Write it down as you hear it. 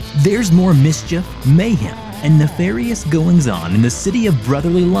There's more mischief, mayhem, and nefarious goings-on in the city of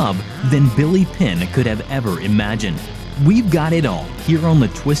brotherly love than Billy Penn could have ever imagined. We've got it all here on the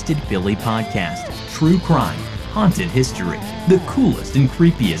Twisted Philly podcast. True crime, haunted history, the coolest and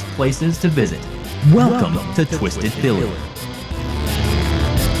creepiest places to visit. Welcome to Twisted Philly.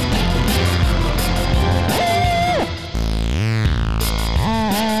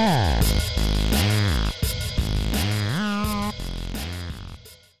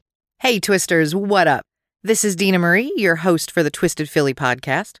 Hey Twisters, what up? This is Dina Marie, your host for the Twisted Philly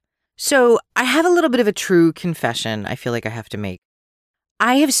podcast. So I have a little bit of a true confession I feel like I have to make.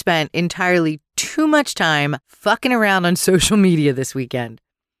 I have spent entirely too much time fucking around on social media this weekend.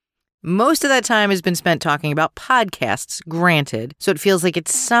 Most of that time has been spent talking about podcasts, granted, so it feels like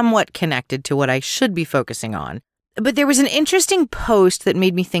it's somewhat connected to what I should be focusing on. But there was an interesting post that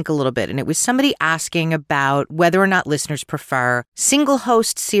made me think a little bit, and it was somebody asking about whether or not listeners prefer single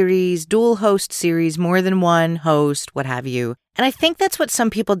host series, dual host series, more than one host, what have you. And I think that's what some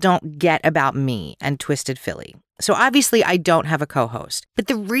people don't get about me and Twisted Philly. So obviously I don't have a co-host, but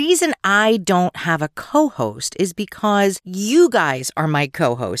the reason I don't have a co-host is because you guys are my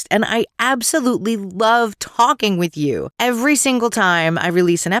co-host, and I absolutely love talking with you every single time I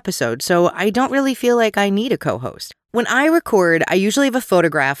release an episode, so I don't really feel like I need a co-host. When I record, I usually have a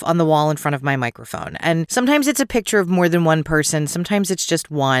photograph on the wall in front of my microphone, and sometimes it's a picture of more than one person, sometimes it's just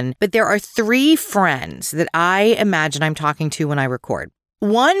one, but there are 3 friends that I imagine I'm talking to when I record.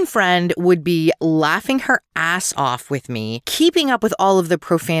 One friend would be laughing her ass off with me, keeping up with all of the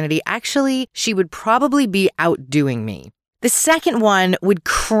profanity. Actually, she would probably be outdoing me. The second one would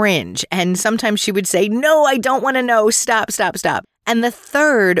cringe, and sometimes she would say, "No, I don't want to know. Stop, stop, stop." And the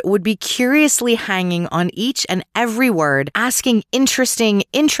third would be curiously hanging on each and every word, asking interesting,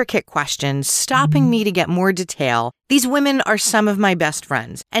 intricate questions, stopping me to get more detail. These women are some of my best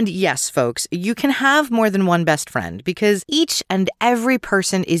friends. And yes, folks, you can have more than one best friend because each and every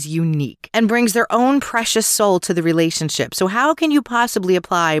person is unique and brings their own precious soul to the relationship. So how can you possibly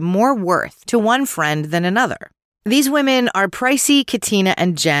apply more worth to one friend than another? These women are Pricey, Katina,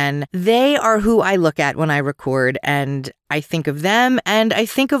 and Jen. They are who I look at when I record, and I think of them, and I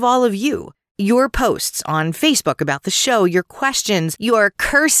think of all of you. Your posts on Facebook about the show, your questions, your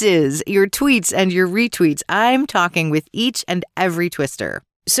curses, your tweets, and your retweets. I'm talking with each and every Twister.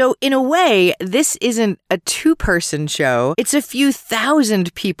 So in a way, this isn't a 2-person show. It's a few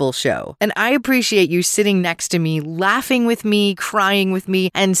thousand people show. And I appreciate you sitting next to me, laughing with me, crying with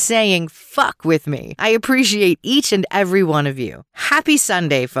me, and saying fuck with me. I appreciate each and every one of you. Happy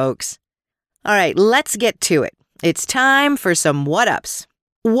Sunday, folks. All right, let's get to it. It's time for some what-ups.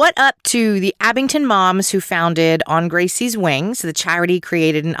 What up to the Abington moms who founded On Gracie's Wings, the charity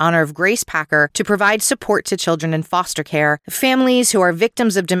created in honor of Grace Packer to provide support to children in foster care, families who are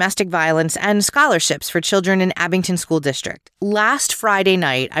victims of domestic violence, and scholarships for children in Abington School District. Last Friday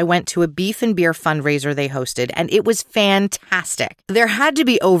night, I went to a beef and beer fundraiser they hosted, and it was fantastic. There had to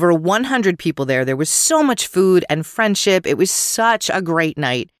be over 100 people there. There was so much food and friendship. It was such a great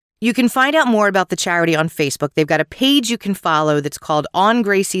night. You can find out more about the charity on Facebook. They've got a page you can follow that's called On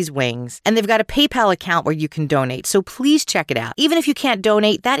Gracie's Wings, and they've got a PayPal account where you can donate. So please check it out. Even if you can't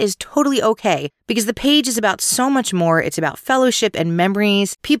donate, that is totally okay, because the page is about so much more. It's about fellowship and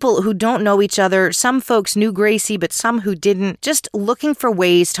memories, people who don't know each other. Some folks knew Gracie, but some who didn't. Just looking for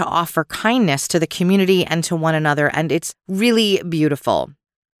ways to offer kindness to the community and to one another, and it's really beautiful.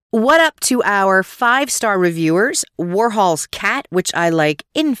 What up to our 5-star reviewers, Warhol's Cat, which I like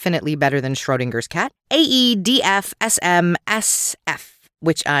infinitely better than Schrodinger's cat, AEDFSMSF,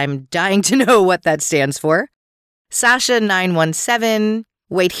 which I'm dying to know what that stands for, Sasha917,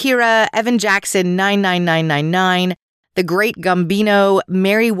 Wait Hira, Evan Jackson 99999, The Great Gumbino,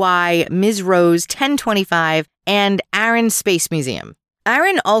 Mary Y, Ms. Rose 1025, and Aaron Space Museum.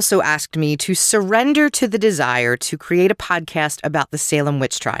 Aaron also asked me to surrender to the desire to create a podcast about the Salem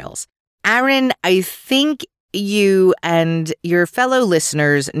witch trials. Aaron, I think you and your fellow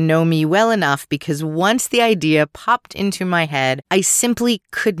listeners know me well enough because once the idea popped into my head, I simply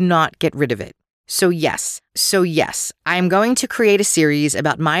could not get rid of it. So yes, I'm going to create a series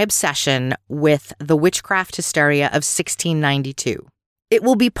about my obsession with the witchcraft hysteria of 1692. It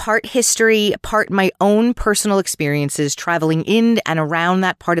will be part history, part my own personal experiences traveling in and around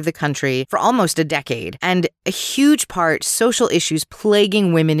that part of the country for almost a decade, and a huge part social issues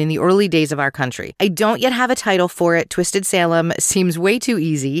plaguing women in the early days of our country. I don't yet have a title for it. Twisted Salem seems way too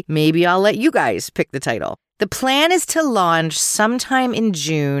easy. Maybe I'll let you guys pick the title. The plan is to launch sometime in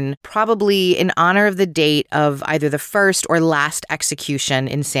June, probably in honor of the date of either the first or last execution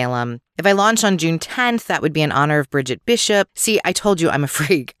in Salem. If I launch on June 10th, that would be in honor of Bridget Bishop. See, I told you I'm a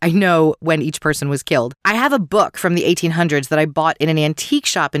freak. I know when each person was killed. I have a book from the 1800s that I bought in an antique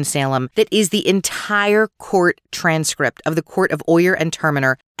shop in Salem that is the entire court transcript of the Court of Oyer and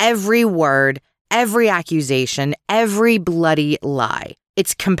Terminer. Every word, every accusation, every bloody lie.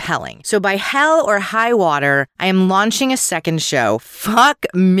 It's compelling. So by hell or high water, I am launching a second show. Fuck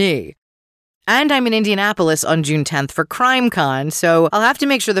me. And I'm in Indianapolis on June 10th for CrimeCon, so I'll have to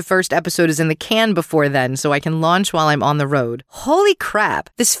make sure the first episode is in the can before then so I can launch while I'm on the road. Holy crap.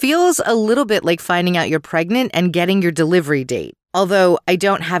 This feels a little bit like finding out you're pregnant and getting your delivery date, although I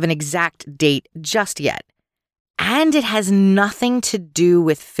don't have an exact date just yet. And it has nothing to do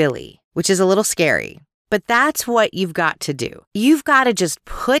with Philly, which is a little scary. But that's what you've got to do. You've got to just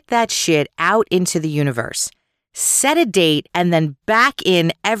put that shit out into the universe. Set a date and then back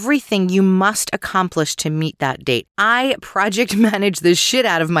in everything you must accomplish to meet that date. I project manage the shit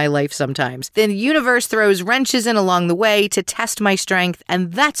out of my life sometimes. Then the universe throws wrenches in along the way to test my strength,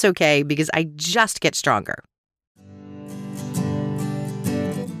 and that's okay because I just get stronger.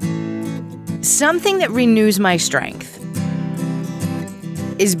 Something that renews my strength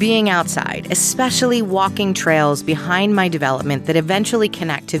is being outside, especially walking trails behind my development that eventually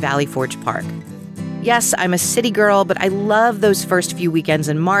connect to Valley Forge Park. Yes, I'm a city girl, but I love those first few weekends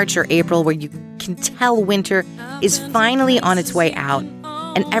in March or April where you can tell winter is finally on its way out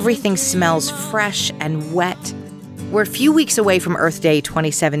and everything smells fresh and wet. We're a few weeks away from Earth Day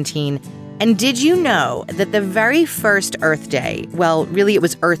 2017, and did you know that the very first Earth Day, well, really it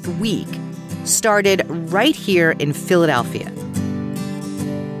was Earth Week, started right here in Philadelphia?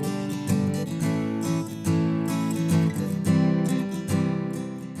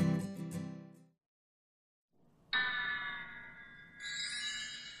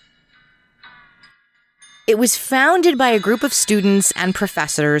 It was founded by a group of students and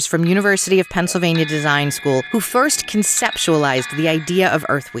professors from University of Pennsylvania Design School who first conceptualized the idea of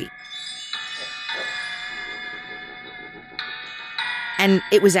Earth Week. And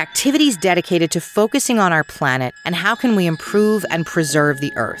it was activities dedicated to focusing on our planet and how can we improve and preserve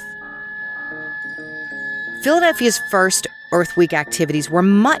the Earth. Philadelphia's first Earth Week activities were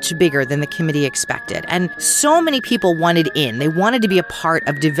much bigger than the committee expected, and so many people wanted in. They wanted to be a part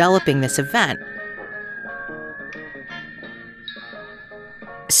of developing this event.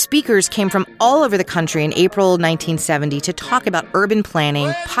 Speakers came from all over the country in April 1970 to talk about urban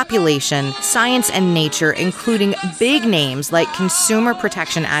planning, population, science, and nature, including big names like consumer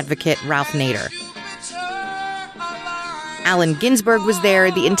protection advocate Ralph Nader. Allen Ginsberg was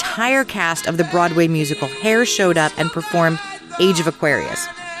there. The entire cast of the Broadway musical Hair showed up and performed Age of Aquarius.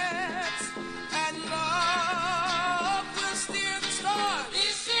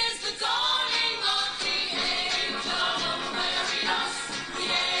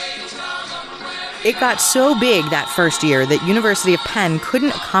 It got so big that first year that University of Penn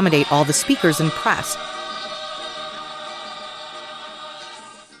couldn't accommodate all the speakers and press.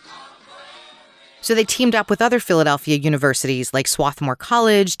 So they teamed up with other Philadelphia universities like Swarthmore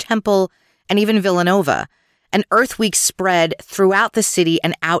College, Temple, and even Villanova. And Earth Week spread throughout the city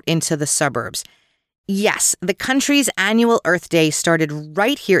and out into the suburbs. Yes, the country's annual Earth Day started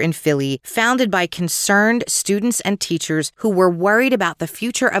right here in Philly, founded by concerned students and teachers who were worried about the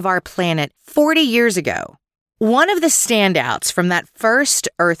future of our planet 40 years ago. One of the standouts from that first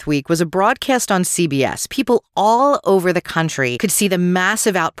Earth Week was a broadcast on CBS. People all over the country could see the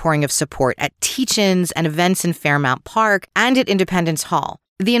massive outpouring of support at teach-ins and events in Fairmount Park and at Independence Hall.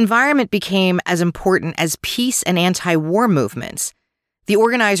 The environment became as important as peace and anti-war movements. The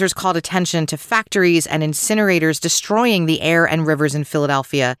organizers called attention to factories and incinerators destroying the air and rivers in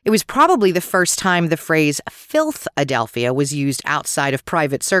Philadelphia. It was probably the first time the phrase Filth-adelphia was used outside of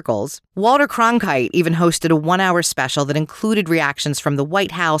private circles. Walter Cronkite even hosted a one-hour special that included reactions from the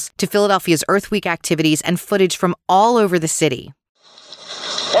White House to Philadelphia's Earth Week activities and footage from all over the city.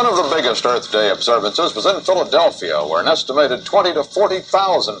 One of the biggest Earth Day observances was in Philadelphia, where an estimated 20 to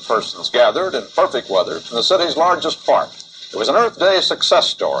 40,000 persons gathered in perfect weather in the city's largest park. It was an Earth Day success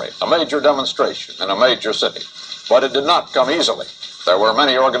story, a major demonstration in a major city. But it did not come easily. There were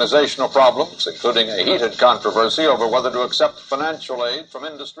many organizational problems, including a heated controversy over whether to accept financial aid from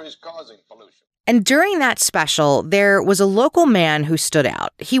industries causing pollution. And during that special, there was a local man who stood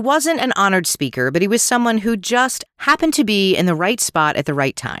out. He wasn't an honored speaker, but he was someone who just happened to be in the right spot at the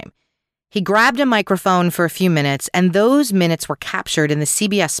right time. He grabbed a microphone for a few minutes, and those minutes were captured in the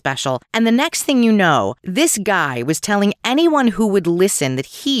CBS special. And the next thing you know, this guy was telling anyone who would listen that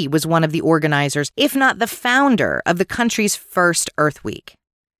he was one of the organizers, if not the founder, of the country's first Earth Week.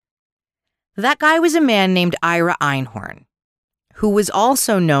 That guy was a man named Ira Einhorn, who was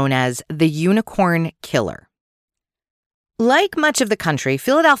also known as the Unicorn Killer. Like much of the country,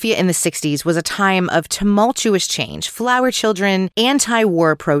 Philadelphia in the 60s was a time of tumultuous change, flower children,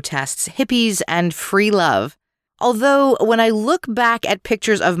 anti-war protests, hippies, and free love. Although, when I look back at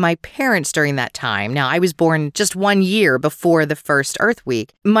pictures of my parents during that time, now I was born just 1 year before the first Earth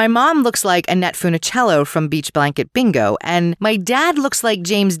Week, my mom looks like Annette Funicello from Beach Blanket Bingo, and my dad looks like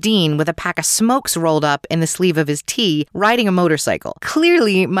James Dean with a pack of smokes rolled up in the sleeve of his tee, riding a motorcycle.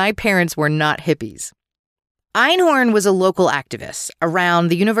 Clearly, my parents were not hippies. Einhorn was a local activist around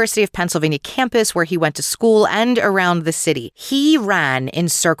the University of Pennsylvania campus where he went to school and around the city. He ran in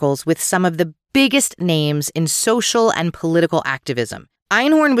circles with some of the biggest names in social and political activism.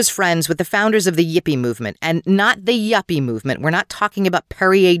 Einhorn was friends with the founders of the Yippie movement, and not the Yuppie movement. We're not talking about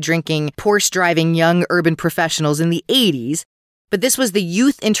Perrier-drinking, Porsche-driving young urban professionals in the 80s. But this was the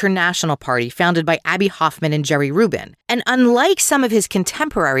Youth International Party founded by Abbie Hoffman and Jerry Rubin. And unlike some of his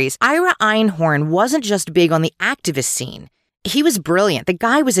contemporaries, Ira Einhorn wasn't just big on the activist scene. He was brilliant. The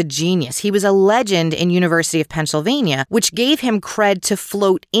guy was a genius. He was a legend in University of Pennsylvania, which gave him cred to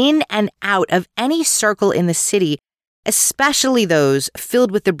float in and out of any circle in the city, especially those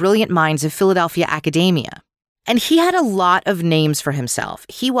filled with the brilliant minds of Philadelphia academia. And he had a lot of names for himself.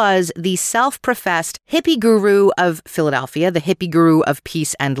 He was the self-professed hippie guru of Philadelphia, the hippie guru of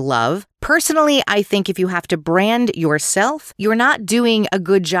peace and love. Personally, I think if you have to brand yourself, you're not doing a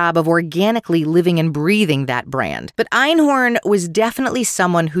good job of organically living and breathing that brand. But Einhorn was definitely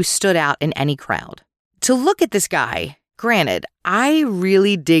someone who stood out in any crowd. To look at this guy, granted, I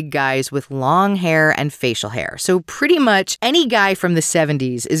really dig guys with long hair and facial hair, so pretty much any guy from the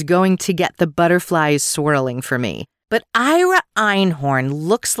 70s is going to get the butterflies swirling for me. But Ira Einhorn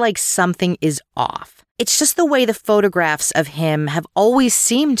looks like something is off. It's just the way the photographs of him have always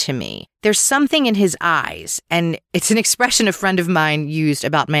seemed to me. There's something in his eyes, and it's an expression a friend of mine used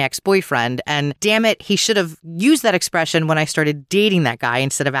about my ex-boyfriend, and damn it, he should have used that expression when I started dating that guy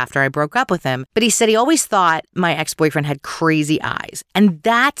instead of after I broke up with him. But he said he always thought my ex-boyfriend had crazy eyes, and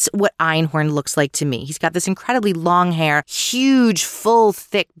that's what Einhorn looks like to me. He's got this incredibly long hair, huge, full,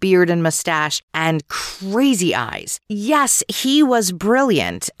 thick beard and mustache, and crazy eyes. Yes, he was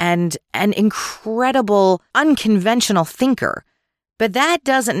brilliant and an incredible, unconventional thinker. But that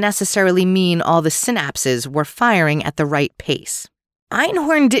doesn't necessarily mean all the synapses were firing at the right pace.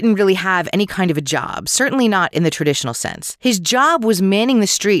 Einhorn didn't really have any kind of a job, certainly not in the traditional sense. His job was manning the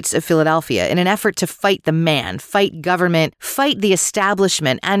streets of Philadelphia in an effort to fight the man, fight government, fight the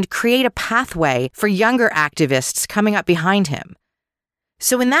establishment, and create a pathway for younger activists coming up behind him.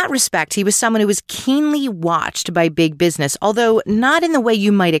 So in that respect, he was someone who was keenly watched by big business, although not in the way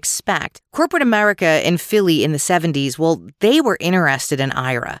you might expect. Corporate America in Philly in the 70s, well, they were interested in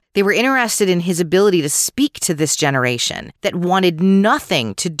Ira. They were interested in his ability to speak to this generation that wanted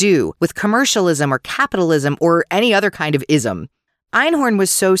nothing to do with commercialism or capitalism or any other kind of ism. Einhorn was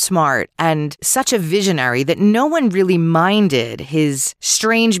so smart and such a visionary that no one really minded his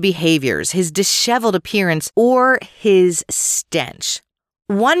strange behaviors, his disheveled appearance, or his stench.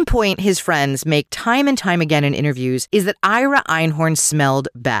 One point his friends make time and time again in interviews is that Ira Einhorn smelled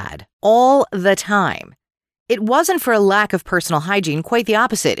bad all the time. It wasn't for a lack of personal hygiene, quite the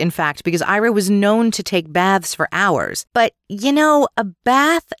opposite, in fact, because Ira was known to take baths for hours. But, you know, a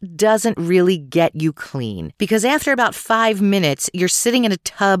bath doesn't really get you clean, because after about 5 minutes, you're sitting in a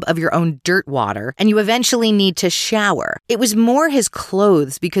tub of your own dirt water, and you eventually need to shower. It was more his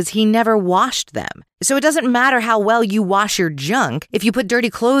clothes, because he never washed them. So it doesn't matter how well you wash your junk. If you put dirty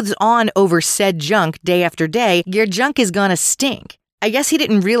clothes on over said junk day after day, your junk is gonna stink. I guess he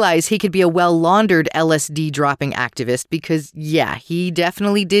didn't realize he could be a well-laundered LSD dropping activist because, yeah, he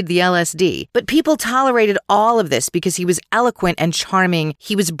definitely did the LSD. But people tolerated all of this because he was eloquent and charming,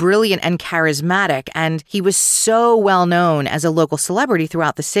 he was brilliant and charismatic, and he was so well known as a local celebrity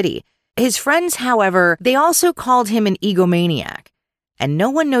throughout the city. His friends, however, they also called him an egomaniac. And no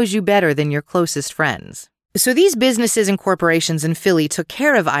one knows you better than your closest friends. So these businesses and corporations in Philly took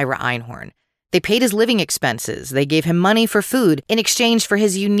care of Ira Einhorn. They paid his living expenses. They gave him money for food in exchange for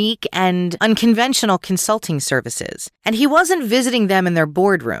his unique and unconventional consulting services. And he wasn't visiting them in their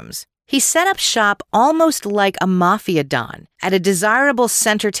boardrooms. He set up shop almost like a mafia don at a desirable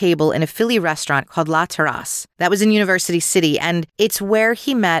center table in a Philly restaurant called La Terrasse. That was in University City, and it's where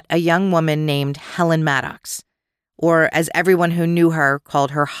he met a young woman named Helen Maddox, or as everyone who knew her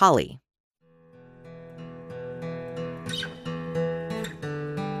called her Holly.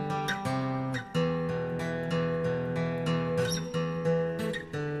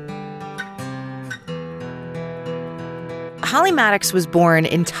 Holly Maddox was born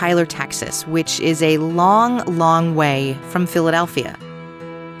in Tyler, Texas, which is a long, long way from Philadelphia.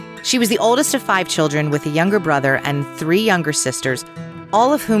 She was the oldest of 5 children with a younger brother and 3 younger sisters,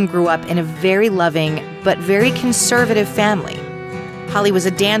 all of whom grew up in a very loving but very conservative family. Holly was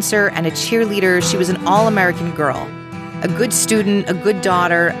a dancer and a cheerleader. She was an all-American girl, a good student, a good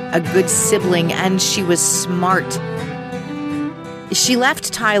daughter, a good sibling, and she was smart. She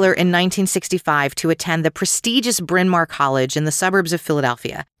left Tyler in 1965 to attend the prestigious Bryn Mawr College in the suburbs of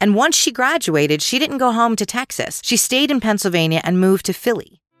Philadelphia. And once she graduated, she didn't go home to Texas. She stayed in Pennsylvania and moved to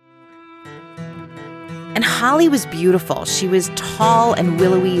Philly. And Holly was beautiful. She was tall and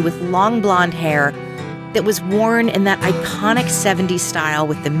willowy with long blonde hair that was worn in that iconic 70s style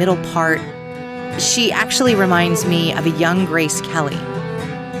with the middle part. She actually reminds me of a young Grace Kelly.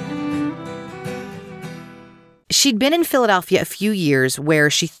 She'd been in Philadelphia a few years where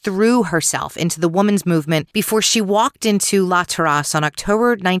she threw herself into the women's movement before she walked into La Terrasse on October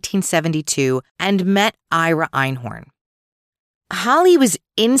 1972 and met Ira Einhorn. Holly was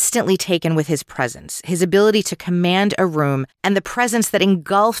instantly taken with his presence, his ability to command a room, and the presence that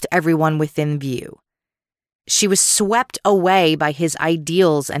engulfed everyone within view. She was swept away by his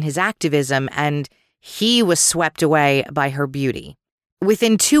ideals and his activism, and he was swept away by her beauty.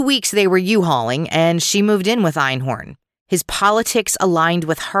 Within 2 weeks, they were U-hauling, and she moved in with Einhorn. His politics aligned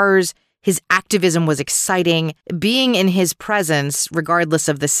with hers. His activism was exciting. Being in his presence, regardless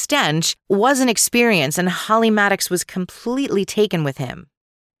of the stench, was an experience, and Holly Maddox was completely taken with him.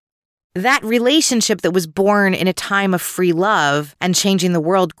 That relationship that was born in a time of free love and changing the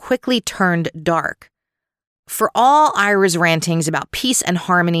world quickly turned dark. For all Ira's rantings about peace and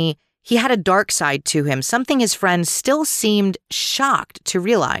harmony, he had a dark side to him, something his friends still seemed shocked to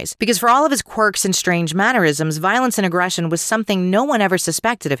realize, because for all of his quirks and strange mannerisms, violence and aggression was something no one ever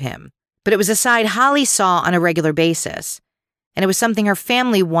suspected of him. But it was a side Holly saw on a regular basis, and it was something her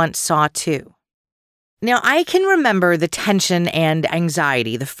family once saw too. Now, I can remember the tension and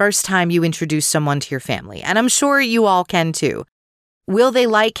anxiety the first time you introduce someone to your family, and I'm sure you all can too. Will they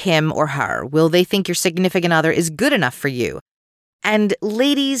like him or her? Will they think your significant other is good enough for you? And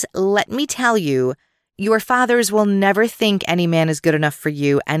ladies, let me tell you, your fathers will never think any man is good enough for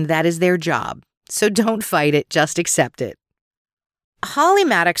you, and that is their job. So don't fight it, just accept it. Holly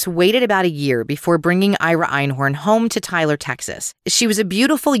Maddox waited about a year before bringing Ira Einhorn home to Tyler, Texas. She was a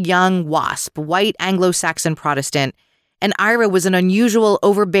beautiful young wasp, white Anglo-Saxon Protestant, and Ira was an unusual,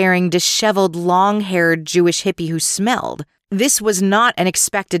 overbearing, disheveled, long-haired Jewish hippie who smelled. This was not an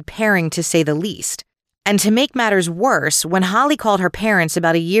expected pairing, to say the least. And to make matters worse, when Holly called her parents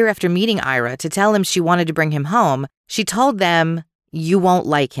about a year after meeting Ira to tell them she wanted to bring him home, she told them, "You won't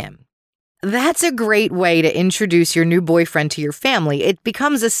like him." That's a great way to introduce your new boyfriend to your family. It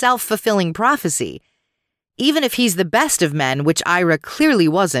becomes a self-fulfilling prophecy. Even if he's the best of men, which Ira clearly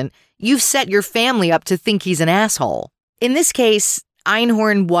wasn't, you've set your family up to think he's an asshole. In this case,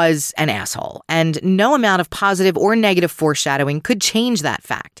 Einhorn was an asshole, and no amount of positive or negative foreshadowing could change that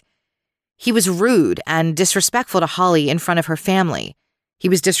fact. He was rude and disrespectful to Holly in front of her family. He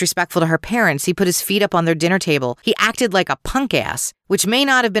was disrespectful to her parents. He put his feet up on their dinner table. He acted like a punk ass, which may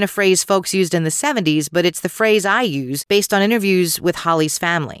not have been a phrase folks used in the 70s, but it's the phrase I use based on interviews with Holly's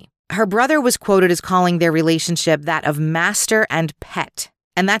family. Her brother was quoted as calling their relationship that of master and pet,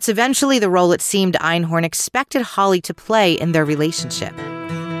 and that's eventually the role it seemed Einhorn expected Holly to play in their relationship.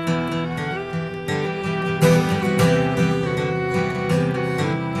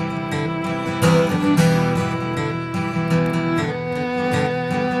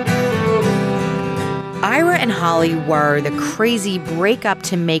 Ira and Holly were the crazy break-up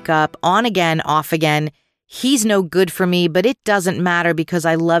to make-up, on-again, off-again, he's no good for me, but it doesn't matter because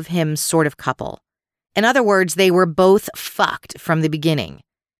I love him sort of couple. In other words, they were both fucked from the beginning.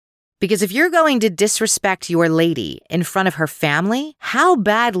 Because if you're going to disrespect your lady in front of her family, how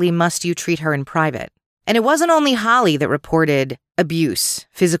badly must you treat her in private? And it wasn't only Holly that reported abuse,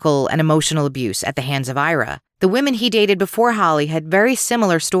 physical and emotional abuse at the hands of Ira. The women he dated before Holly had very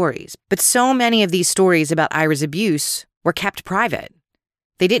similar stories, but so many of these stories about Ira's abuse were kept private.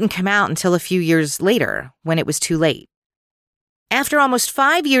 They didn't come out until a few years later, when it was too late. After almost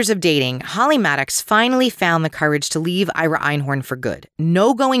 5 years of dating, Holly Maddox finally found the courage to leave Ira Einhorn for good.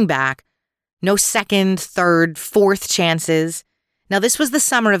 No going back, no second, third, fourth chances. Now, this was the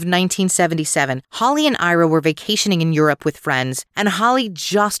summer of 1977. Holly and Ira were vacationing in Europe with friends, and Holly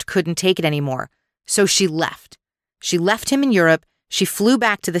just couldn't take it anymore. So she left. She left him in Europe. She flew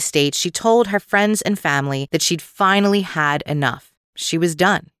back to the States. She told her friends and family that she'd finally had enough. She was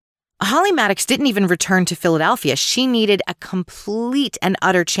done. Holly Maddox didn't even return to Philadelphia. She needed a complete and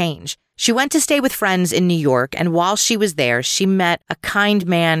utter change. She went to stay with friends in New York, and while she was there, she met a kind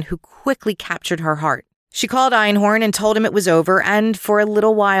man who quickly captured her heart. She called Einhorn and told him it was over, and for a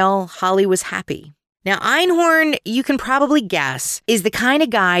little while, Holly was happy. Now, Einhorn, you can probably guess, is the kind of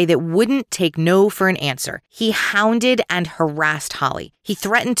guy that wouldn't take no for an answer. He hounded and harassed Holly. He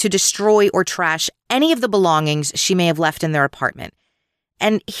threatened to destroy or trash any of the belongings she may have left in their apartment.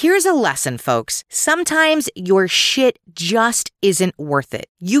 And here's a lesson, folks. Sometimes your shit just isn't worth it.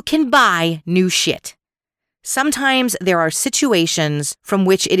 You can buy new shit. Sometimes there are situations from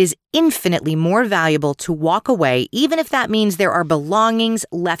which it is infinitely more valuable to walk away, even if that means there are belongings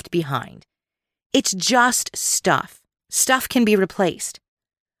left behind. It's just stuff. Stuff can be replaced.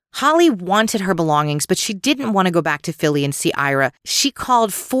 Holly wanted her belongings, but she didn't want to go back to Philly and see Ira. She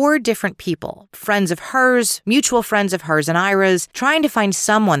called 4 different people, friends of hers, mutual friends of hers and Ira's, trying to find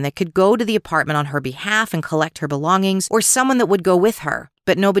someone that could go to the apartment on her behalf and collect her belongings, or someone that would go with her,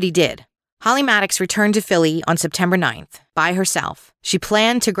 but nobody did. Holly Maddox returned to Philly on September 9th, by herself. She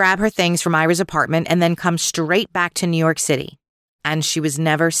planned to grab her things from Ira's apartment and then come straight back to New York City. And she was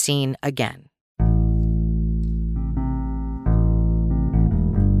never seen again.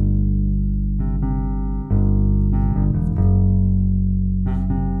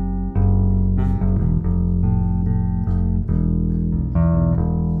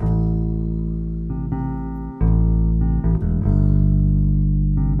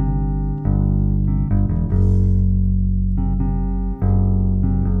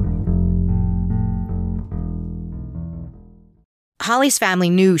 Holly's family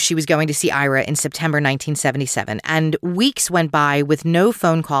knew she was going to see Ira in September 1977, and weeks went by with no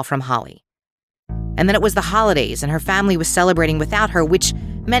phone call from Holly. And then it was the holidays, and her family was celebrating without her, which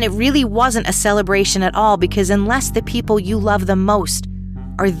meant it really wasn't a celebration at all, because unless the people you love the most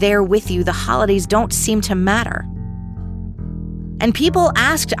are there with you, the holidays don't seem to matter. And people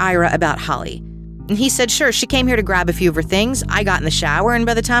asked Ira about Holly, and he said, sure, she came here to grab a few of her things. I got in the shower, and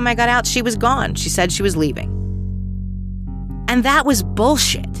by the time I got out, she was gone. She said she was leaving. And that was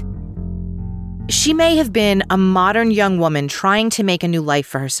bullshit. She may have been a modern young woman trying to make a new life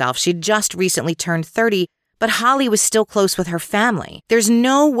for herself. She'd just recently turned 30, but Holly was still close with her family. There's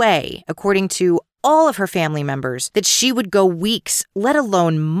no way, according to all of her family members, that she would go weeks, let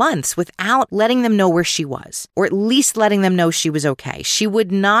alone months, without letting them know where she was, or at least letting them know she was okay. She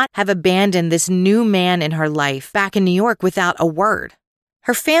would not have abandoned this new man in her life back in New York without a word.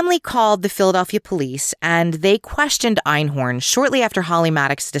 Her family called the Philadelphia police, and they questioned Einhorn shortly after Holly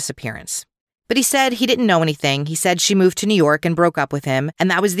Maddox's disappearance. But he said he didn't know anything. He said she moved to New York and broke up with him, and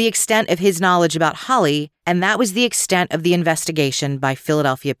that was the extent of his knowledge about Holly, and that was the extent of the investigation by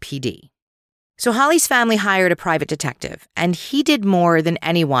Philadelphia PD. So Holly's family hired a private detective, and he did more than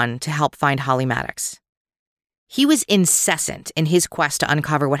anyone to help find Holly Maddox. He was incessant in his quest to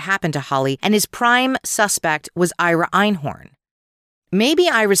uncover what happened to Holly, and his prime suspect was Ira Einhorn. Maybe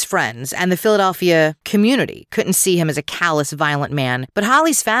Ira's friends and the Philadelphia community couldn't see him as a callous, violent man, but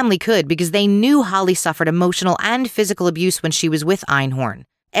Holly's family could because they knew Holly suffered emotional and physical abuse when she was with Einhorn.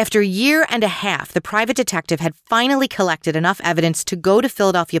 After a year and a half, the private detective had finally collected enough evidence to go to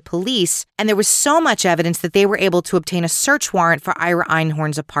Philadelphia police, and there was so much evidence that they were able to obtain a search warrant for Ira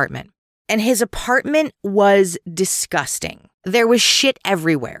Einhorn's apartment. And his apartment was disgusting. There was shit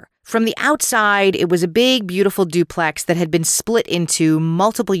everywhere. From the outside, it was a big, beautiful duplex that had been split into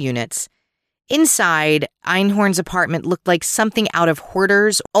multiple units. Inside, Einhorn's apartment looked like something out of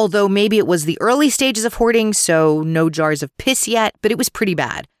Hoarders, although maybe it was the early stages of hoarding, so no jars of piss yet, but it was pretty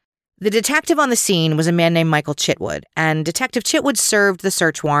bad. The detective on the scene was a man named Michael Chitwood, and Detective Chitwood served the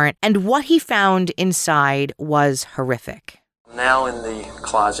search warrant, and what he found inside was horrific. Now in the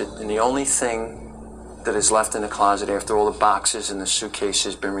closet, and the only thing that is left in the closet after all the boxes and the suitcase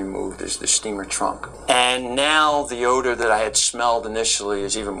has been removed is the steamer trunk. And now the odor that I had smelled initially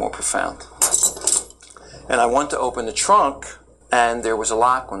is even more profound. And I went to open the trunk, and there was a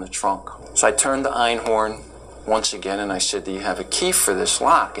lock on the trunk. So I turned to Einhorn once again, and I said, do you have a key for this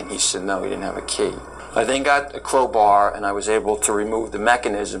lock? And he said, no, he didn't have a key. I then got a crowbar, and I was able to remove the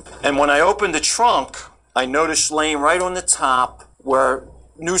mechanism. And when I opened the trunk, I noticed laying right on the top were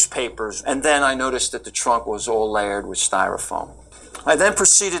newspapers, and then I noticed that the trunk was all layered with styrofoam. I then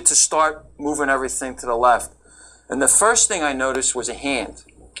proceeded to start moving everything to the left, and the first thing I noticed was a hand,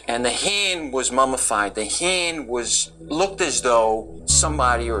 and the hand was mummified. The hand looked as though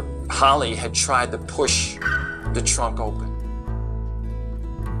somebody or Holly had tried to push the trunk open.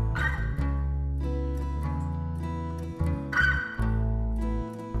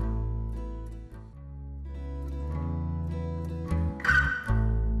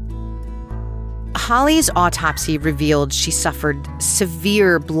 Holly's autopsy revealed she suffered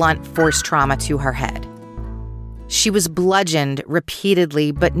severe blunt force trauma to her head. She was bludgeoned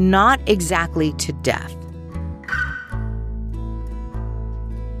repeatedly, but not exactly to death.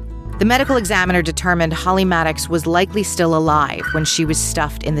 The medical examiner determined Holly Maddox was likely still alive when she was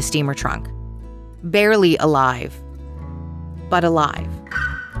stuffed in the steamer trunk. Barely alive, but alive.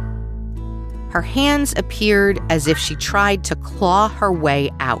 Her hands appeared as if she tried to claw her way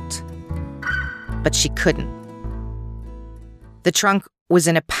out, but she couldn't. The trunk was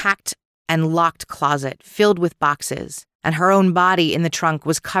in a packed and locked closet filled with boxes, and her own body in the trunk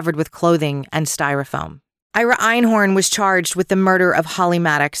was covered with clothing and styrofoam. Ira Einhorn was charged with the murder of Holly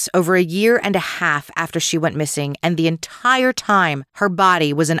Maddox over a year and a half after she went missing, and the entire time her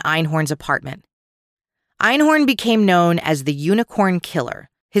body was in Einhorn's apartment. Einhorn became known as the Unicorn Killer.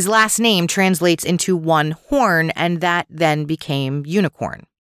 His last name translates into one horn, and that then became Unicorn.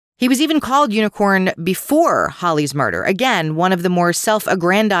 He was even called Unicorn before Holly's murder, again, one of the more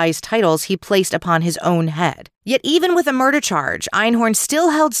self-aggrandized titles he placed upon his own head. Yet even with a murder charge, Einhorn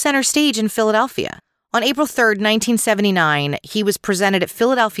still held center stage in Philadelphia. On April 3, 1979, he was presented at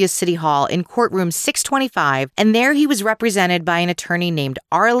Philadelphia City Hall in courtroom 625, and there he was represented by an attorney named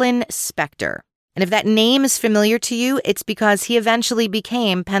Arlen Specter. And if that name is familiar to you, it's because he eventually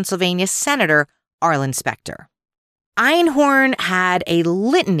became Pennsylvania Senator Arlen Specter. Einhorn had a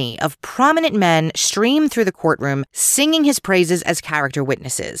litany of prominent men stream through the courtroom, singing his praises as character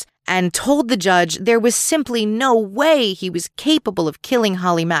witnesses, and told the judge there was simply no way he was capable of killing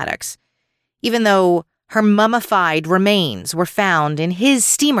Holly Maddox, even though her mummified remains were found in his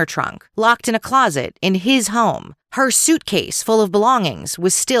steamer trunk, locked in a closet in his home. Her suitcase full of belongings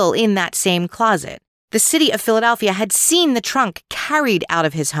was still in that same closet. The city of Philadelphia had seen the trunk carried out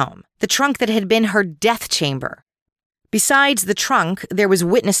of his home, the trunk that had been her death chamber. Besides the trunk, there was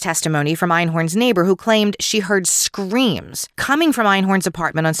witness testimony from Einhorn's neighbor who claimed she heard screams coming from Einhorn's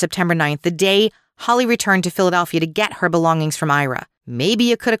apartment on September 9th, the day Holly returned to Philadelphia to get her belongings from Ira. Maybe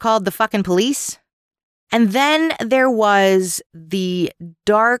you could have called the fucking police? And then there was the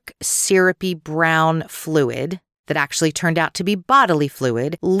dark, syrupy brown fluid that actually turned out to be bodily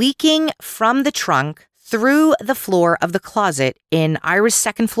fluid leaking from the trunk through the floor of the closet in Ira's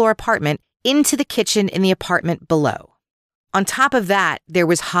second-floor apartment into the kitchen in the apartment below. On top of that, there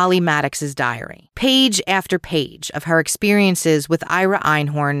was Holly Maddox's diary, page after page of her experiences with Ira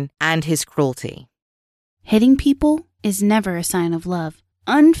Einhorn and his cruelty. Hitting people is never a sign of love.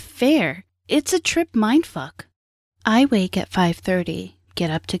 Unfair. It's a trip mindfuck. I wake at 5:30, get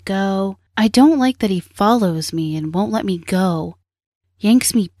up to go. I don't like that he follows me and won't let me go.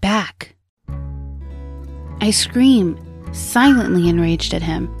 Yanks me back. I scream, silently enraged at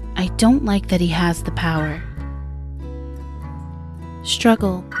him. I don't like that he has the power.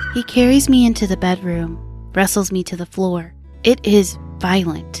 Struggle. He carries me into the bedroom, wrestles me to the floor. It is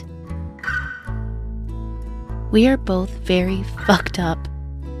violent. We are both very fucked up.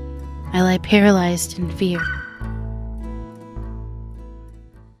 I lie paralyzed in fear.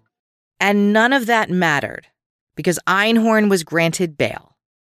 And none of that mattered, because Einhorn was granted bail,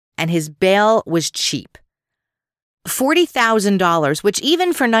 and his bail was cheap. $40,000, which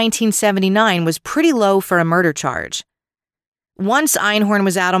even for 1979 was pretty low for a murder charge. Once Einhorn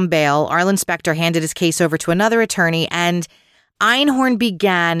was out on bail, Arlen Specter handed his case over to another attorney, and Einhorn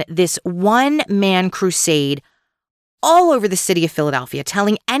began this one-man crusade all over the city of Philadelphia,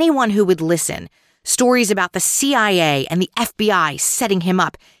 telling anyone who would listen stories about the CIA and the FBI setting him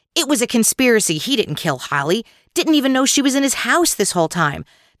up. It was a conspiracy. He didn't kill Holly. Didn't even know she was in his house this whole time.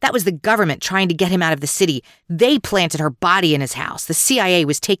 That was the government trying to get him out of the city. They planted her body in his house. The CIA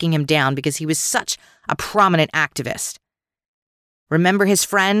was taking him down because he was such a prominent activist. Remember his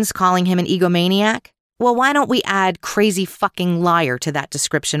friends calling him an egomaniac? Well, why don't we add crazy fucking liar to that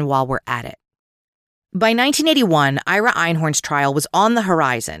description while we're at it? By 1981, Ira Einhorn's trial was on the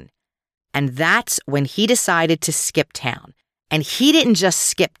horizon, and that's when he decided to skip town. And he didn't just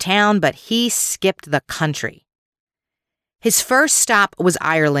skip town, but he skipped the country. His first stop was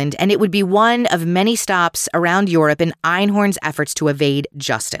Ireland, and it would be one of many stops around Europe in Einhorn's efforts to evade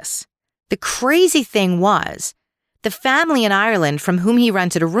justice. The crazy thing was, the family in Ireland from whom he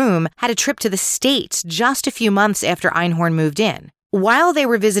rented a room had a trip to the States just a few months after Einhorn moved in. While they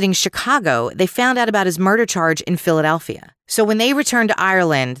were visiting Chicago, they found out about his murder charge in Philadelphia. So when they returned to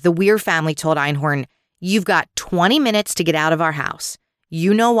Ireland, the Weir family told Einhorn, "You've got 20 minutes to get out of our house.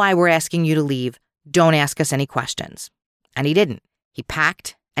 You know why we're asking you to leave. Don't ask us any questions." And he didn't. He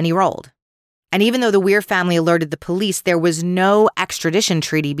packed and he rolled. And even though the Weir family alerted the police, there was no extradition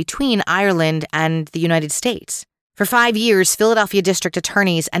treaty between Ireland and the United States. For 5 years, Philadelphia district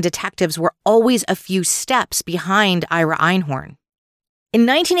attorneys and detectives were always a few steps behind Ira Einhorn. In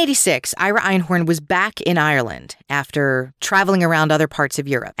 1986, Ira Einhorn was back in Ireland after traveling around other parts of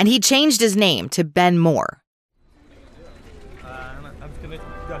Europe, and he changed his name to Ben Moore.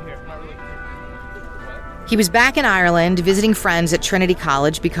 He was back in Ireland visiting friends at Trinity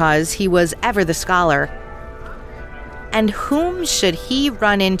College because he was ever the scholar. And whom should he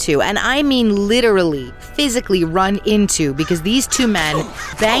run into? And I mean literally, physically run into, because these two men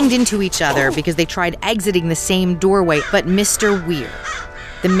banged into each other because they tried exiting the same doorway, but Mr. Weir,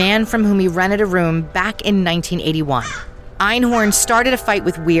 the man from whom he rented a room back in 1981. Einhorn started a fight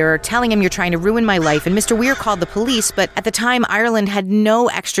with Weir, telling him, "You're trying to ruin my life," and Mr. Weir called the police, but at the time, Ireland had no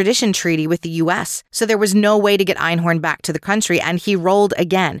extradition treaty with the U.S., so there was no way to get Einhorn back to the country, and he rolled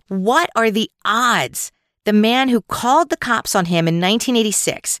again. What are the odds? The man who called the cops on him in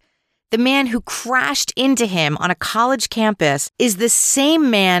 1986, the man who crashed into him on a college campus, is the same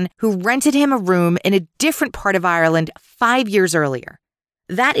man who rented him a room in a different part of Ireland 5 years earlier.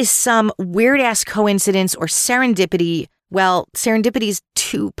 That is some weird-ass coincidence or serendipity. Well, serendipity is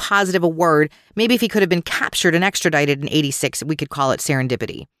too positive a word. Maybe if he could have been captured and extradited in 86, we could call it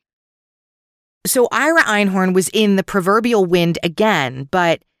serendipity. So Ira Einhorn was in the proverbial wind again,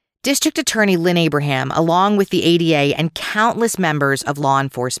 but District Attorney Lynn Abraham, along with the ADA and countless members of law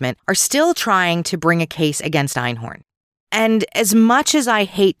enforcement, are still trying to bring a case against Einhorn. And as much as I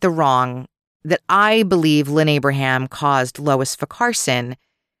hate the wrong that I believe Lynn Abraham caused Lois Fakarson,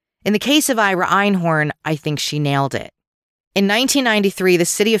 in the case of Ira Einhorn, I think she nailed it. In 1993, the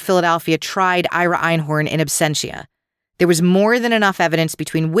city of Philadelphia tried Ira Einhorn in absentia. There was more than enough evidence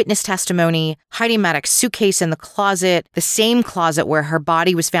between witness testimony, Heidi Maddox's suitcase in the closet, the same closet where her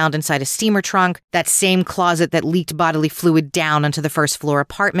body was found inside a steamer trunk, that same closet that leaked bodily fluid down onto the first floor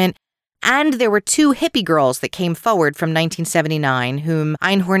apartment, and there were 2 hippie girls that came forward from 1979 whom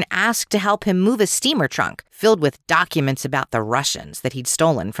Einhorn asked to help him move a steamer trunk filled with documents about the Russians that he'd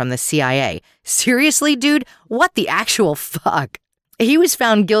stolen from the CIA. Seriously, dude? What the actual fuck? He was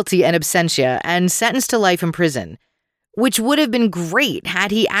found guilty in absentia and sentenced to life in prison, which would have been great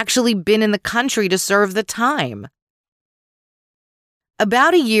had he actually been in the country to serve the time.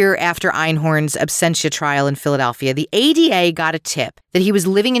 About a year after Einhorn's absentia trial in Philadelphia, the ADA got a tip that he was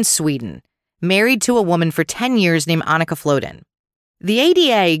living in Sweden, married to a woman for 10 years named Annika Floden. The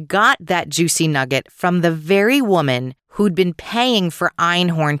ADA got that juicy nugget from the very woman who'd been paying for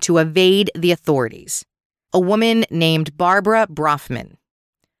Einhorn to evade the authorities, a woman named Barbara Brofman.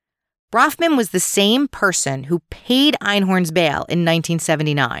 Brofman was the same person who paid Einhorn's bail in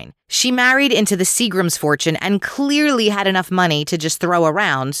 1979. She married into the Seagram's fortune and clearly had enough money to just throw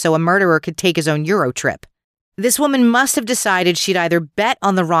around so a murderer could take his own Euro trip. This woman must have decided she'd either bet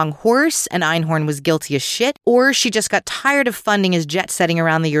on the wrong horse and Einhorn was guilty as shit, or she just got tired of funding his jet-setting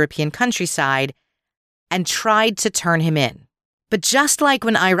around the European countryside and tried to turn him in. But just like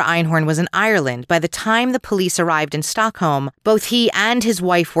when Ira Einhorn was in Ireland, by the time the police arrived in Stockholm, both he and his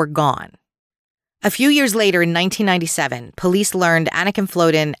wife were gone. A few years later, in 1997, police learned Annika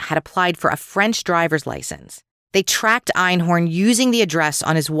Floden had applied for a French driver's license. They tracked Einhorn using the address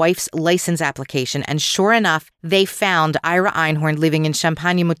on his wife's license application, and sure enough, they found Ira Einhorn living in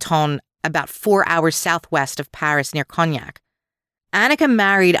Champagne-Mouton, about 4 hours southwest of Paris near Cognac. Annika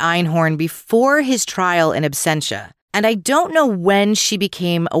married Einhorn before his trial in absentia, and I don't know when she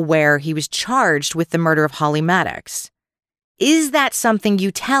became aware he was charged with the murder of Holly Maddox. Is that something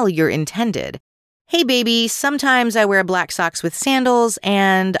you tell your intended? Hey baby, sometimes I wear black socks with sandals,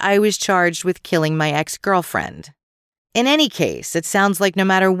 and I was charged with killing my ex-girlfriend. In any case, it sounds like no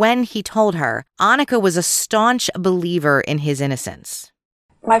matter when he told her, Annika was a staunch believer in his innocence.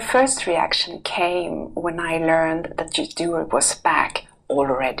 My first reaction came when I learned that Stewart was back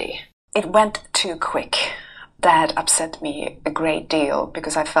already. It went too quick. That upset me a great deal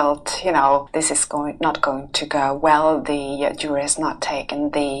because I felt, this is not going to go well. The jury has not taken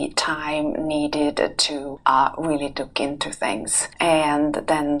the time needed to really look into things. And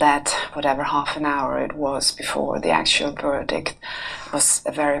then that, whatever half an hour it was before the actual verdict, was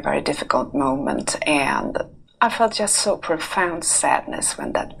a very, very difficult moment. And I felt just so profound sadness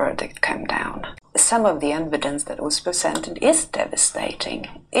when that verdict came down. Some of the evidence that was presented is devastating.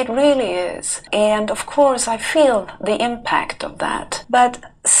 It really is. And of course I feel the impact of that. But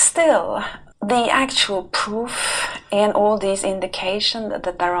still, the actual proof and all these indications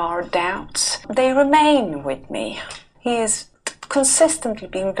that there are doubts, they remain with me. He is consistently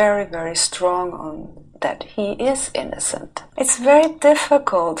been very, very strong on that he is innocent. It's very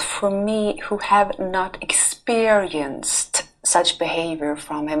difficult for me who have not experienced such behavior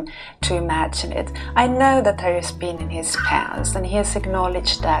from him to imagine it. I know that there has been in his past, and he has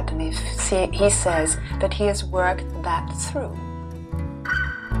acknowledged that, and he says that he has worked that through.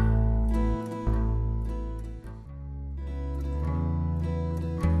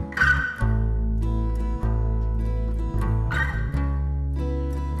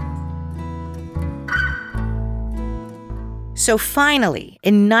 So finally,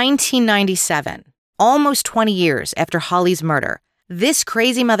 in 1997, almost 20 years after Holly's murder, this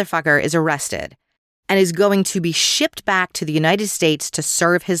crazy motherfucker is arrested and is going to be shipped back to the United States to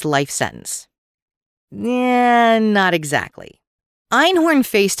serve his life sentence. Not exactly. Einhorn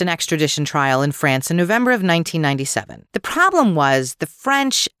faced an extradition trial in France in November of 1997. The problem was the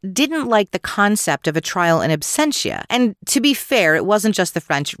French didn't like the concept of a trial in absentia. And to be fair, it wasn't just the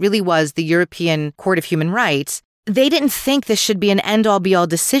French, it really was the European Court of Human Rights. They didn't think this should be an end-all be-all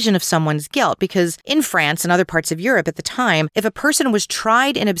decision of someone's guilt because in France and other parts of Europe at the time, if a person was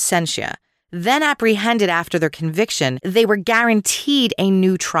tried in absentia, then apprehended after their conviction, they were guaranteed a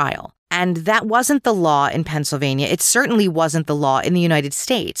new trial. And that wasn't the law in Pennsylvania. It certainly wasn't the law in the United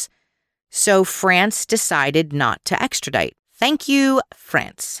States. So France decided not to extradite. Thank you,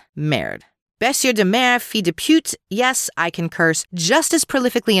 France. Merde. Bessieurs de mer, fille de pute. Yes, I can curse just as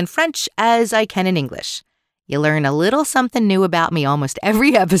prolifically in French as I can in English. You learn a little something new about me almost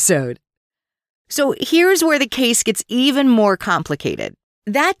every episode. So here's where the case gets even more complicated.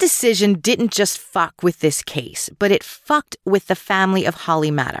 That decision didn't just fuck with this case, but it fucked with the family of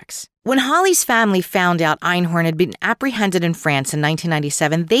Holly Maddox. When Holly's family found out Einhorn had been apprehended in France in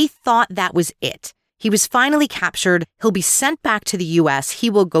 1997, they thought that was it. He was finally captured. He'll be sent back to the U.S. He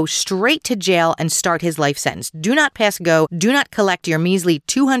will go straight to jail and start his life sentence. Do not pass go. Do not collect your measly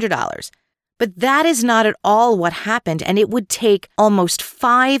 $200. But that is not at all what happened, and it would take almost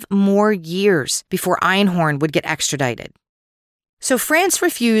 5 more years before Einhorn would get extradited. So France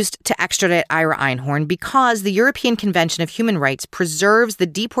refused to extradite Ira Einhorn because the European Convention of Human Rights preserves the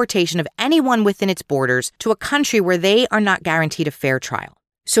deportation of anyone within its borders to a country where they are not guaranteed a fair trial.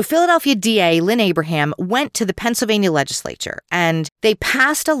 So Philadelphia DA Lynn Abraham went to the Pennsylvania legislature, and they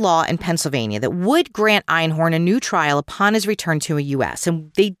passed a law in Pennsylvania that would grant Einhorn a new trial upon his return to the U.S.,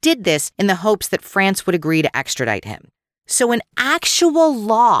 and they did this in the hopes that France would agree to extradite him. So an actual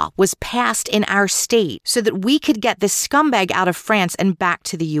law was passed in our state so that we could get this scumbag out of France and back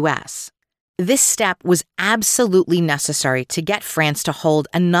to the U.S. This step was absolutely necessary to get France to hold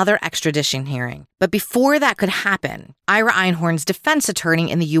another extradition hearing. But before that could happen, Ira Einhorn's defense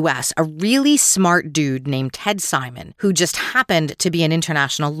attorney in the U.S., a really smart dude named Ted Simon, who just happened to be an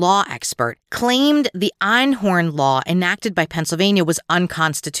international law expert, claimed the Einhorn law enacted by Pennsylvania was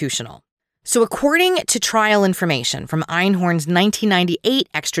unconstitutional. So according to trial information from Einhorn's 1998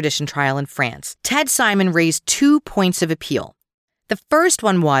 extradition trial in France, Ted Simon raised 2 points of appeal. The first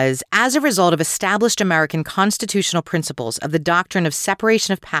one was, as a result of established American constitutional principles of the doctrine of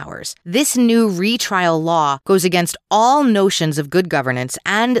separation of powers, this new retrial law goes against all notions of good governance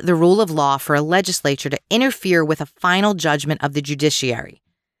and the rule of law for a legislature to interfere with a final judgment of the judiciary.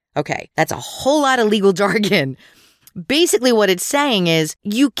 Okay, that's a whole lot of legal jargon. Basically, what it's saying is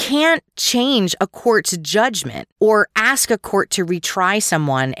you can't change a court's judgment or ask a court to retry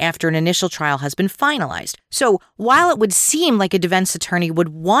someone after an initial trial has been finalized. So while it would seem like a defense attorney would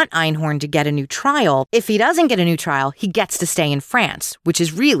want Einhorn to get a new trial, if he doesn't get a new trial, he gets to stay in France, which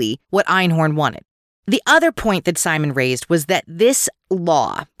is really what Einhorn wanted. The other point that Simon raised was that this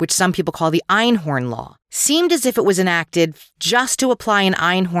law, which some people call the Einhorn law, seemed as if it was enacted just to apply in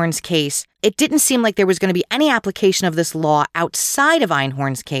Einhorn's case. It didn't seem like there was going to be any application of this law outside of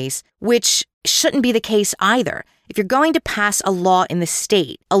Einhorn's case, which shouldn't be the case either. If you're going to pass a law in the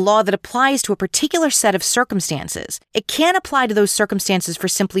state, a law that applies to a particular set of circumstances, it can't apply to those circumstances for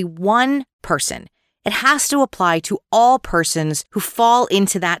simply one person. It has to apply to all persons who fall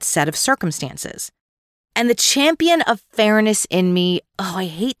into that set of circumstances. And the champion of fairness in me, I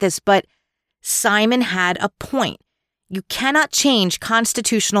hate this, but Simon had a point. You cannot change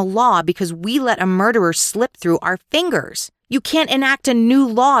constitutional law because we let a murderer slip through our fingers. You can't enact a new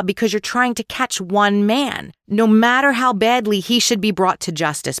law because you're trying to catch one man, no matter how badly he should be brought to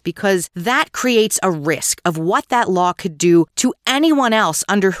justice, because that creates a risk of what that law could do to anyone else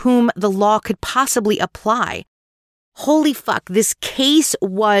under whom the law could possibly apply. Holy fuck, this case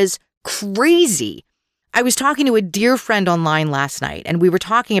was crazy. I was talking to a dear friend online last night, and we were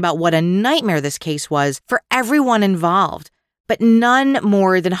talking about what a nightmare this case was for everyone involved, but none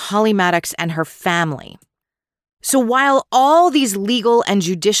more than Holly Maddox and her family. So while all these legal and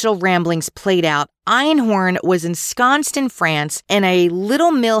judicial ramblings played out, Einhorn was ensconced in France in a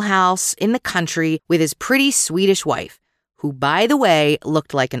little mill house in the country with his pretty Swedish wife, who, by the way,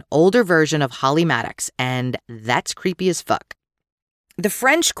 looked like an older version of Holly Maddox, and that's creepy as fuck. The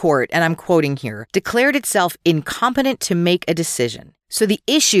French court, and I'm quoting here, declared itself incompetent to make a decision. So the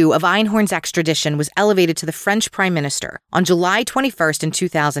issue of Einhorn's extradition was elevated to the French Prime Minister. On July 21st in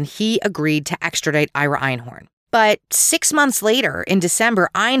 2000, he agreed to extradite Ira Einhorn. But 6 months later, in December,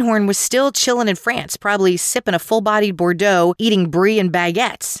 Einhorn was still chilling in France, probably sipping a full-bodied Bordeaux, eating brie and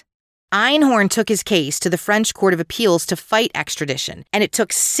baguettes. Einhorn took his case to the French Court of Appeals to fight extradition, and it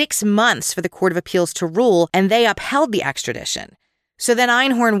took 6 months for the Court of Appeals to rule, and they upheld the extradition. So then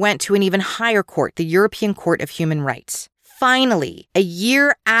Einhorn went to an even higher court, the European Court of Human Rights. Finally, a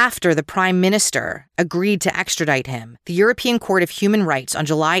year after the Prime Minister agreed to extradite him, the European Court of Human Rights on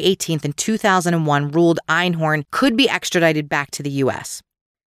July 18th in 2001 ruled Einhorn could be extradited back to the U.S.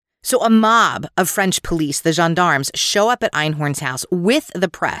 So a mob of French police, the gendarmes, show up at Einhorn's house with the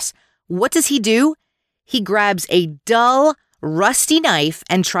press. What does he do? He grabs a dull, rusty knife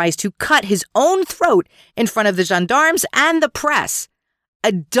and tries to cut his own throat in front of the gendarmes and the press.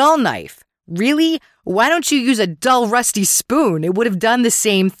 A dull knife. Really? Why don't you use a dull, rusty spoon? It would have done the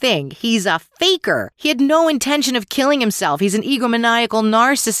same thing. He's a faker. He had no intention of killing himself. He's an egomaniacal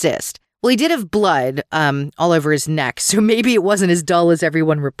narcissist. Well, he did have blood all over his neck, so maybe it wasn't as dull as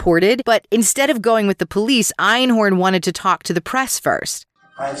everyone reported. But instead of going with the police, Einhorn wanted to talk to the press first.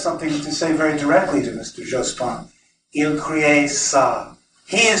 I have something to say very directly to Mr. Jospin. Il crie ça.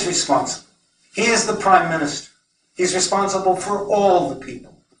 He is responsible. He is the Prime Minister. He's responsible for all the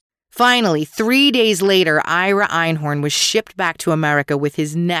people. Finally, 3 days later, Ira Einhorn was shipped back to America with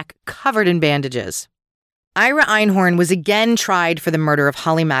his neck covered in bandages. Ira Einhorn was again tried for the murder of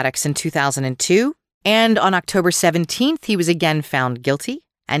Holly Maddox in 2002, and on October 17th, he was again found guilty,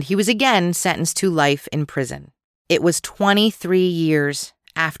 and he was again sentenced to life in prison. It was 23 years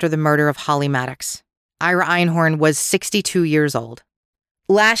after the murder of Holly Maddox. Ira Einhorn was 62 years old.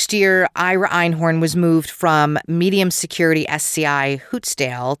 Last year, Ira Einhorn was moved from medium security SCI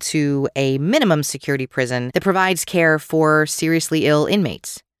Hootsdale to a minimum security prison that provides care for seriously ill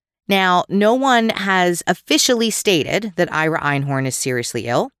inmates. Now, no one has officially stated that Ira Einhorn is seriously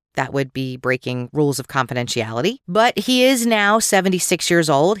ill. That would be breaking rules of confidentiality. But he is now 76 years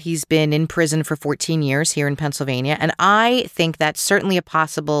old. He's been in prison for 14 years here in Pennsylvania, and I think that's certainly a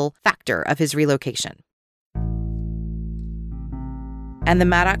possible factor of his relocation. And the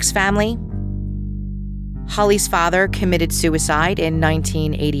Maddox family? Holly's father committed suicide in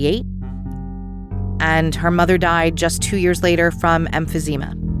 1988, and her mother died just 2 years later from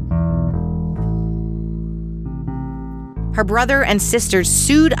emphysema. Her brother and sisters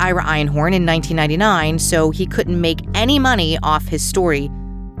sued Ira Einhorn in 1999, so he couldn't make any money off his story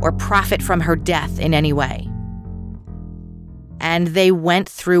or profit from her death in any way. And they went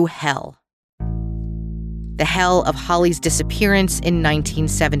through hell. The hell of Holly's disappearance in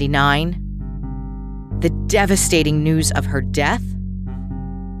 1979, the devastating news of her death,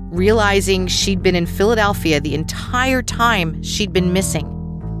 realizing she'd been in Philadelphia the entire time she'd been missing,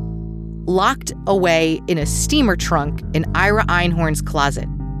 locked away in a steamer trunk in Ira Einhorn's closet.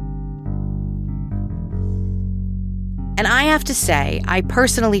 And I have to say, I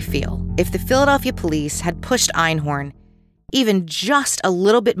personally feel if the Philadelphia police had pushed Einhorn even just a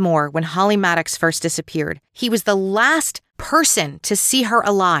little bit more when Holly Maddox first disappeared, he was the last person to see her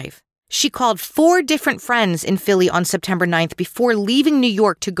alive. She called 4 different friends in Philly on September 9th before leaving New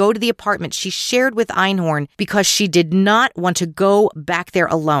York to go to the apartment she shared with Einhorn because she did not want to go back there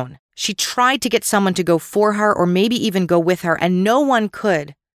alone. She tried to get someone to go for her or maybe even go with her, and no one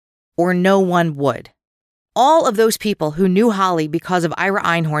could or no one would. All of those people who knew Holly because of Ira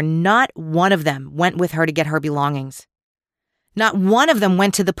Einhorn, not one of them went with her to get her belongings. Not one of them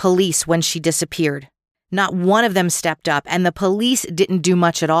went to the police when she disappeared. Not one of them stepped up, and the police didn't do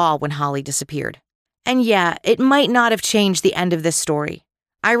much at all when Holly disappeared. And yeah, it might not have changed the end of this story.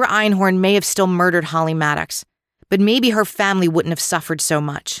 Ira Einhorn may have still murdered Holly Maddox, but maybe her family wouldn't have suffered so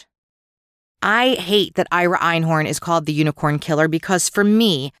much. I hate that Ira Einhorn is called the unicorn killer because for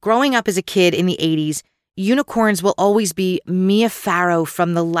me, growing up as a kid in the 80s, unicorns will always be Mia Farrow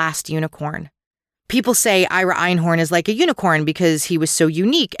from The Last Unicorn. People say Ira Einhorn is like a unicorn because he was so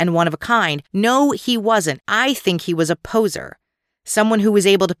unique and one of a kind. No, he wasn't. I think he was a poser. Someone who was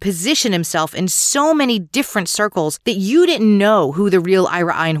able to position himself in so many different circles that you didn't know who the real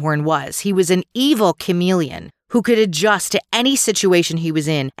Ira Einhorn was. He was an evil chameleon who could adjust to any situation he was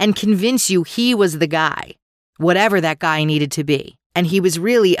in and convince you he was the guy, whatever that guy needed to be. And he was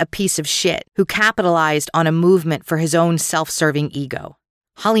really a piece of shit who capitalized on a movement for his own self-serving ego.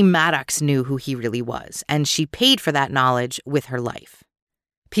 Holly Maddox knew who he really was, and she paid for that knowledge with her life.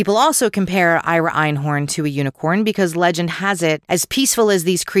 People also compare Ira Einhorn to a unicorn because legend has it, as peaceful as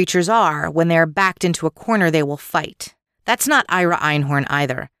these creatures are, when they are backed into a corner, they will fight. That's not Ira Einhorn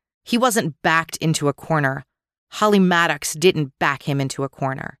either. He wasn't backed into a corner. Holly Maddox didn't back him into a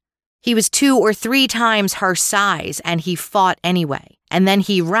corner. He was 2 or 3 times her size, and he fought anyway. And then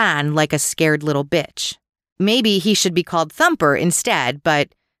he ran like a scared little bitch. Maybe he should be called Thumper instead, but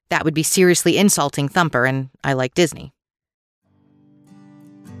that would be seriously insulting Thumper, and I like Disney.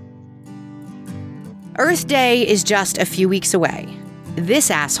 Earth Day is just a few weeks away. This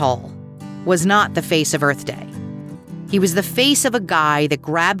asshole was not the face of Earth Day. He was the face of a guy that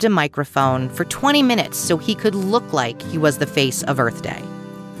grabbed a microphone for 20 minutes so he could look like he was the face of Earth Day.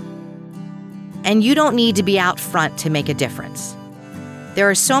 And you don't need to be out front to make a difference. There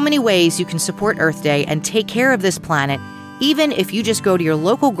are so many ways you can support Earth Day and take care of this planet, even if you just go to your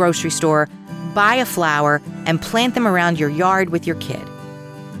local grocery store, buy a flower, and plant them around your yard with your kid.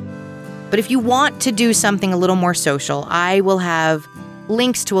 But if you want to do something a little more social, I will have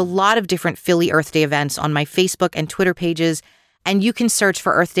links to a lot of different Philly Earth Day events on my Facebook and Twitter pages, and you can search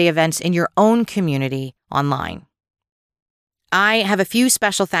for Earth Day events in your own community online. I have a few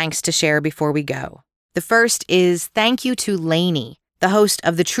special thanks to share before we go. The first is thank you to Lainey, the host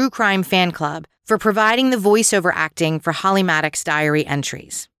of the True Crime Fan Club, for providing the voiceover acting for Holly Maddox diary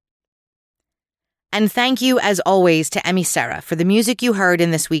entries. And thank you, as always, to Emmy Sarah for the music you heard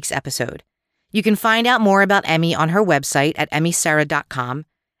in this week's episode. You can find out more about Emmy on her website at emmysarah.com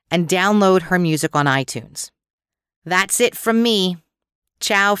and download her music on iTunes. That's it from me.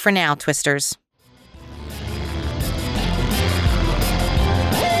 Ciao for now, Twisters.